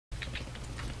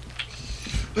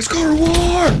Let's go to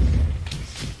war!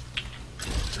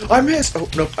 I missed! Oh,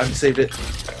 nope, I saved it.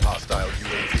 Hostile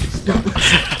UAV.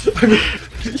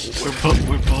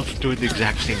 We're both doing the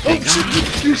exact same thing.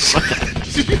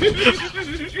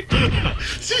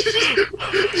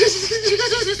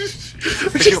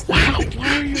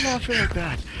 Why are you laughing like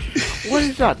that? What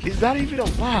is that? Is that even a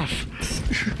laugh?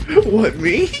 What,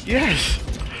 me? Yes.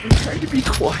 I'm trying to be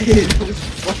quiet. It was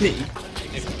funny.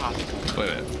 Wait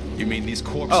a minute. You mean these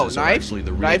corpses are knife? actually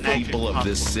the real Knife? people of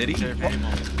this city?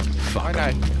 Why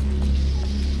not?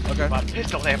 Okay. About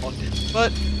pistol ammo.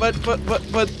 But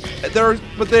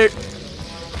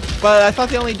I thought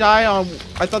they only die on.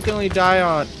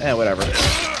 Whatever.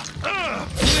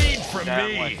 Lead from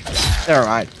me. Never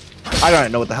mind. I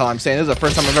don't know what the hell I'm saying. This is the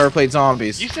first time I've ever played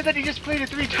zombies. You said that you just played it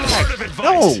 3 times.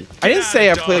 No, I didn't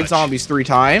say I played zombies 3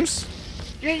 times.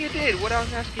 Yeah, you did. What I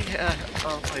was asking,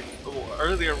 like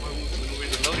earlier when we were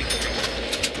in the loading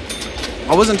screen.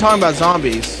 I wasn't talking about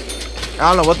zombies. I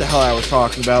don't know what the hell I was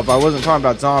talking about, but I wasn't talking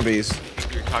about zombies.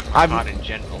 You're talking about COD in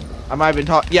general. I might have been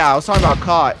talking. Yeah, I was talking about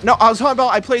COD. No, I was talking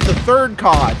about I played the 3rd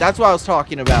COD. That's what I was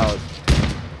talking about.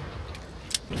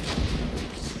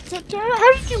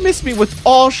 How did you miss me with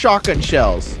all shotgun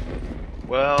shells?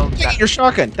 Well, Get your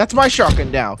shotgun. That's my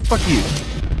shotgun now. Fuck you.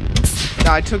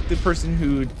 Now I took the person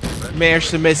who managed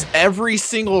to miss every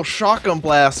single shotgun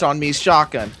blast on me's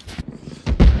shotgun.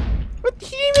 But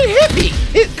he didn't even hit me.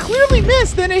 It clearly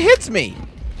missed, then it hits me.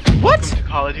 What? welcome to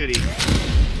Call of Duty.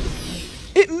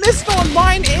 It missed on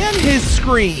mine and his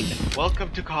screen. Welcome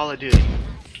to Call of Duty.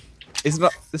 It's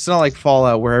not like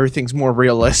Fallout where everything's more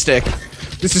realistic.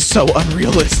 This is so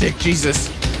unrealistic, Jesus.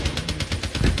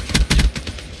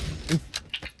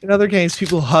 In other games,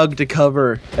 people hug to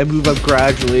cover and move up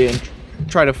gradually and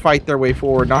try to fight their way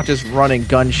forward, not just run and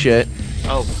gun shit.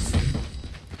 Oh,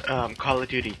 Call of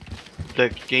Duty, the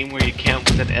game where you camp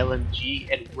with an LMG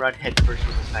and run headfirst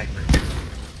with a sniper.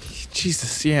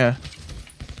 Jesus, yeah.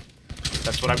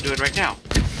 That's what I'm doing right now.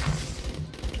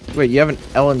 Wait, you have an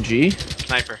LMG?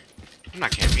 Sniper. I'm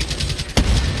not camping.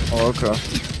 Oh, okay.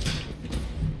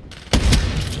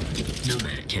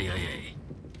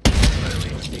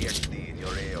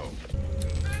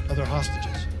 Other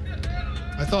hostages.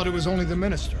 I thought it was only the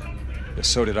minister.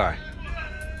 So did I.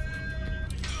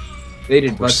 They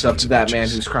did We're bust up sons to of that bitches. man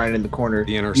who's crying in the corner.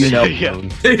 The inner You know. Yeah.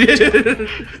 alone.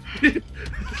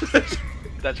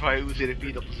 That's why it was in a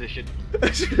fetal position.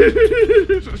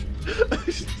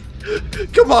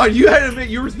 Come on, you had to admit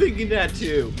you were thinking that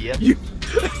too. Yep. You...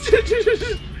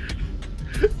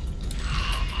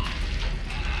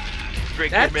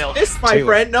 Drink That's your milk. piss, my Taylor.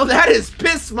 friend. No, that is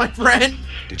piss, my friend.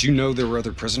 Did you know there were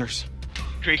other prisoners?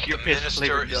 Drink your piss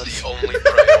flavored milk. only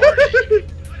priority.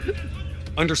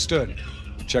 Understood.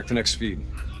 Check the next feed.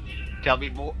 Tell me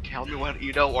more. Tell me what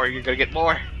you know, or you're gonna get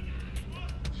more.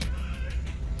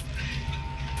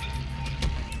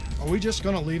 Are we just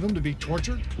gonna leave him to be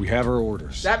tortured? We have our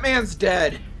orders. That man's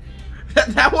dead.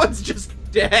 That one's just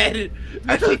dead.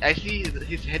 I see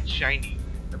his head shiny.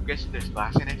 I'm guessing there's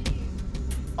glass in it.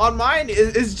 On mine,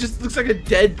 it just looks like a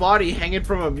dead body hanging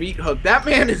from a meat hook. That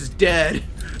man is dead.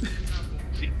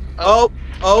 See? Oh,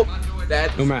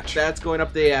 that's No match. That's going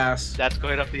up the ass. That's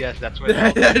going up the S. That's where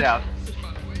it goes down.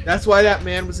 That's why that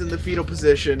man was in the fetal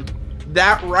position.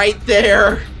 That right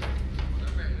there.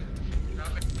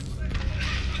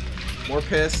 More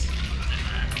piss.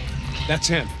 That's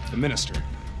him, the minister.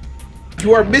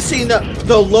 You are missing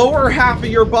the lower half of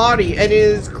your body, and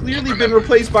it has clearly been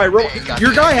replaced by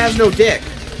Your guy has no dick.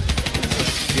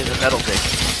 He has a metal dick.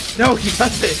 No, he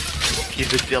doesn't.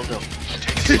 He's a dildo.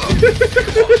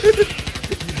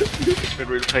 It's been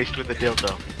replaced with a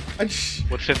dildo.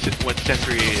 What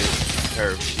sensory is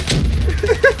nerve?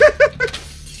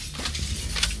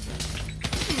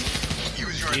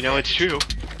 You know it's true.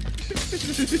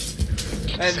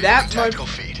 And that much. Tactical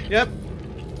feed. Yep.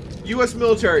 U.S.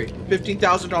 military,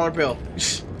 $15,000 bill.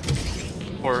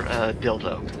 Or a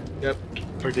dildo. Yep.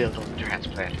 For dildo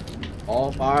transplant.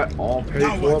 All paid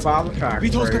for by the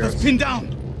taxpayers. pinned down.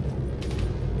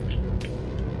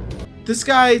 This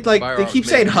guy, like, they keep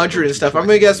saying 100 and stuff. I'm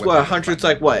gonna guess what 100's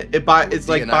like. What it's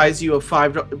like buys you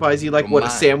buys you like what, a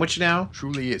sandwich now?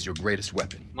 Truly is your greatest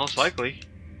weapon. Most likely.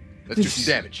 Let's do some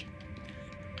damage.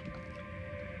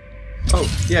 Oh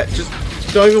yeah, just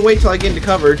don't even wait till I get into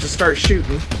cover. Just start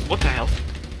shooting. What the hell?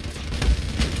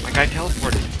 My guy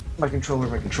teleported. My controller.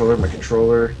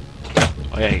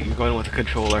 Oh yeah, you're going with the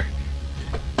controller.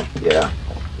 Yeah.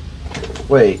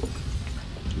 Wait.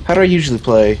 How do I usually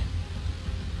play?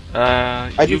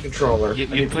 I do controller.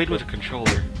 You played with a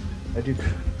controller. I do.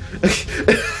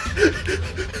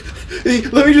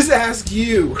 Let me just ask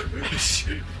you.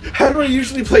 How do I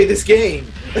usually play this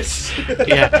game?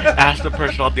 Yeah, ask the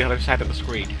person on the other side of the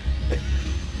screen.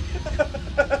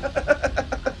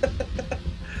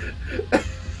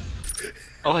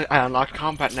 Oh, I unlocked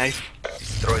combat knife.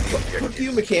 Destroy the Fuck objective.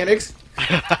 you, mechanics.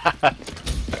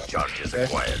 Charges Okay.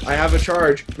 acquired. I have a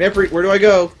charge. Manfred, where do I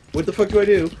go? What the fuck do I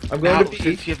do? I'm going Now, to B.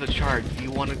 since you have the charge, you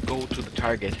want to go to the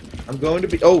target. I'm going to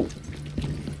B. Oh.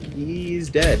 He's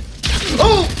dead.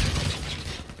 Oh!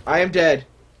 I am dead.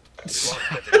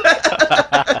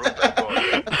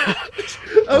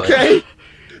 Okay.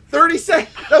 30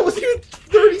 seconds. That was even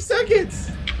 30 seconds.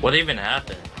 What even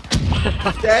happened?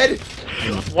 Dead.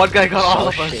 One guy got all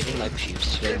of us. Shitting like she's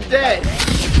swimming. Dead.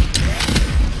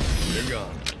 They're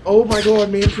gone. Oh my god,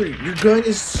 Manfred. Your gun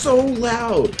is so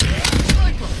loud.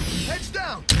 Heads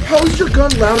down. How is your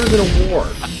gun louder than a war?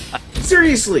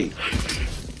 Seriously.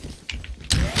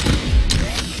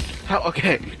 How?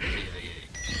 Okay.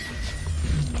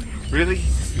 Really?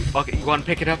 Okay, you want to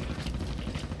pick it up?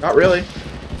 Not really.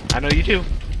 I know you do.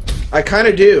 I kind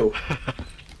of do.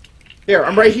 Here,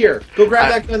 I'm right here. Go grab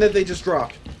that gun that they just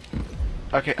dropped.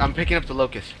 Okay, I'm picking up the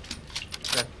locust.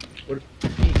 What,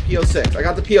 PO6. I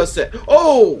got the PO6.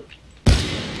 Oh!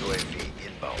 UAV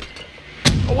inbound.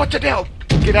 Oh, what the hell?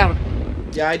 Get out.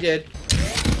 Yeah, I did.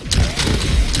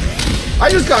 I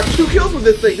just got 2 kills with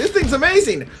this thing. This thing's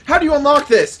amazing. How do you unlock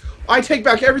this? I take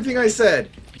back everything I said.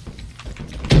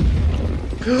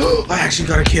 I actually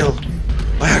got a kill.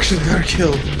 I actually got a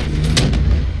kill.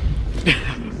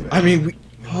 I mean,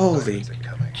 holy.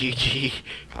 GG.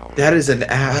 That is an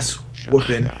ass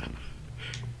whooping.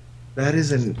 That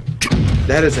is an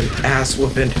ass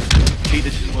whooping. See,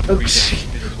 this is what Oh, reject.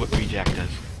 shit. This is what reject does.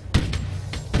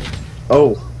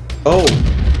 Oh. Oh.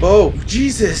 Oh,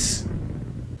 Jesus.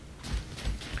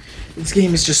 This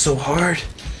game is just so hard.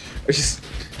 I just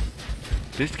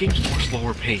This game's more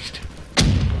slower paced.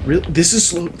 really this is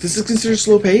slow. This is considered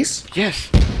slow pace? Yes.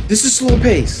 This is slow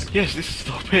pace. Yes, this is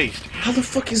slow paced. How the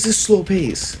fuck is this slow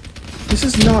pace? This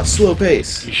is not slow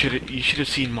pace. You should have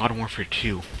seen Modern Warfare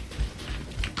 2.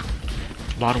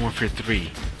 Modern Warfare 3.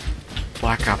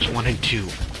 Black Ops 1 and 2.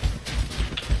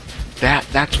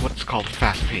 That's what's called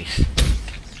fast pace.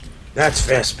 That's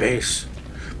fast pace.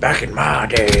 Back in my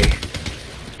day.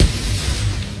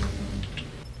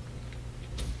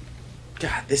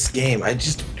 God, this game, I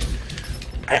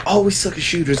always suck at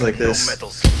shooters like No this.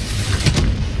 metals.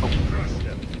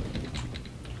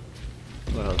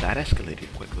 Well, that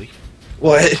escalated quickly.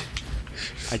 What?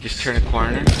 I just turned a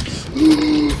corner.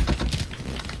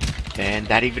 And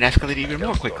that even escalated even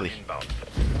more quickly. Inbound.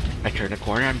 I turn a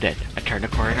corner, I'm dead. I turn a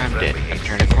corner, I'm dead. I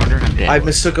turn a corner, I'm dead. I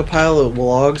mistook a pile of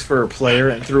logs for a player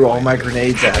and threw all my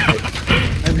grenades at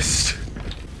it. I mistook.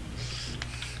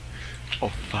 Oh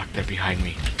fuck, they're behind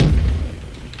me.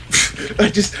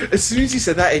 As soon as you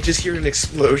said that, I just hear an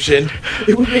explosion.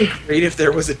 It would have been great if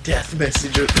there was a death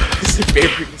message or if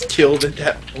Maverick was killed at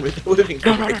that moment. That would have been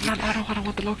No, great. no, I don't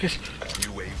want the locust.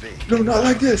 UAV. No, not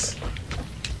like this.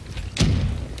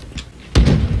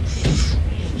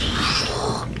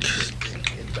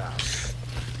 Inbound.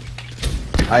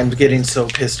 I'm getting so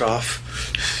pissed off.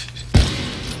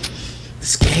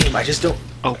 This game, I just don't.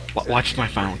 Oh, watch my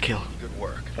final kill. Good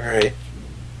work. Alright.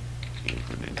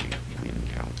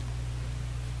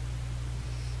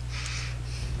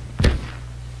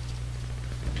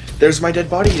 There's my dead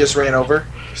body you just ran over.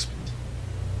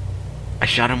 I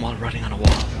shot him while running on a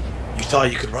wall. You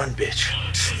thought you could run, bitch.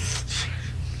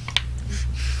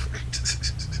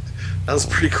 That was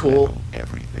pretty cool.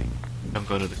 Everything. Don't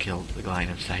go to the kill, the line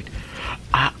of sight.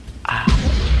 Ah.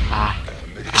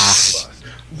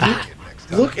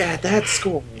 Look at that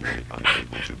score.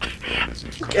 Unable to perform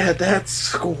as Look at that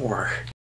score.